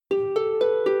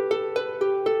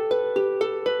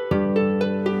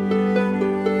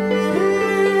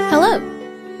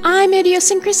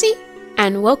idiosyncrasy,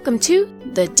 and welcome to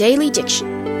the Daily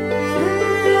Diction.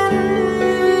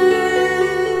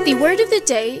 The word of the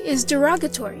day is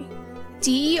derogatory,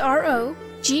 D-E-R-O-G-A-T-O-R-Y.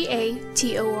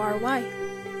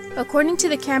 According to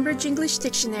the Cambridge English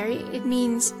Dictionary, it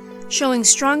means showing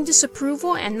strong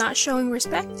disapproval and not showing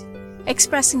respect,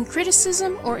 expressing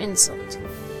criticism or insult.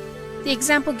 The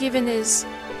example given is,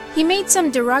 he made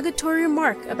some derogatory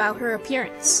remark about her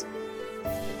appearance.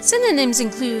 Synonyms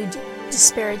include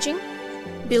disparaging,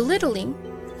 belittling,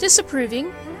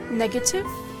 disapproving, negative,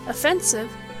 offensive,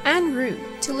 and rude,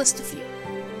 to list a few.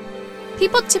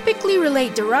 People typically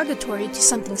relate derogatory to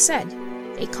something said,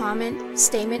 a comment,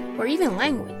 statement, or even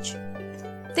language.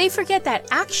 They forget that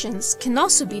actions can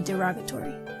also be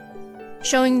derogatory.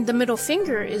 Showing the middle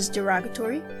finger is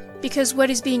derogatory because what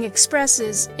is being expressed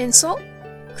is insult,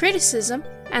 criticism,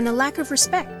 and a lack of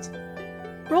respect.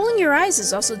 Rolling your eyes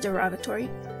is also derogatory,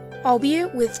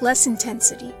 albeit with less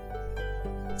intensity.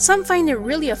 Some find it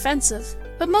really offensive,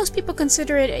 but most people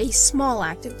consider it a small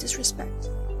act of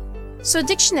disrespect. So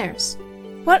dictionaries,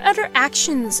 what other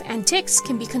actions and tics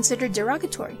can be considered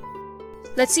derogatory?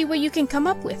 Let's see what you can come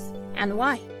up with, and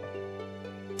why.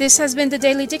 This has been the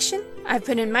Daily Diction. I've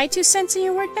put in my 2 cents in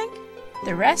your word bank.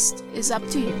 The rest is up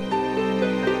to you.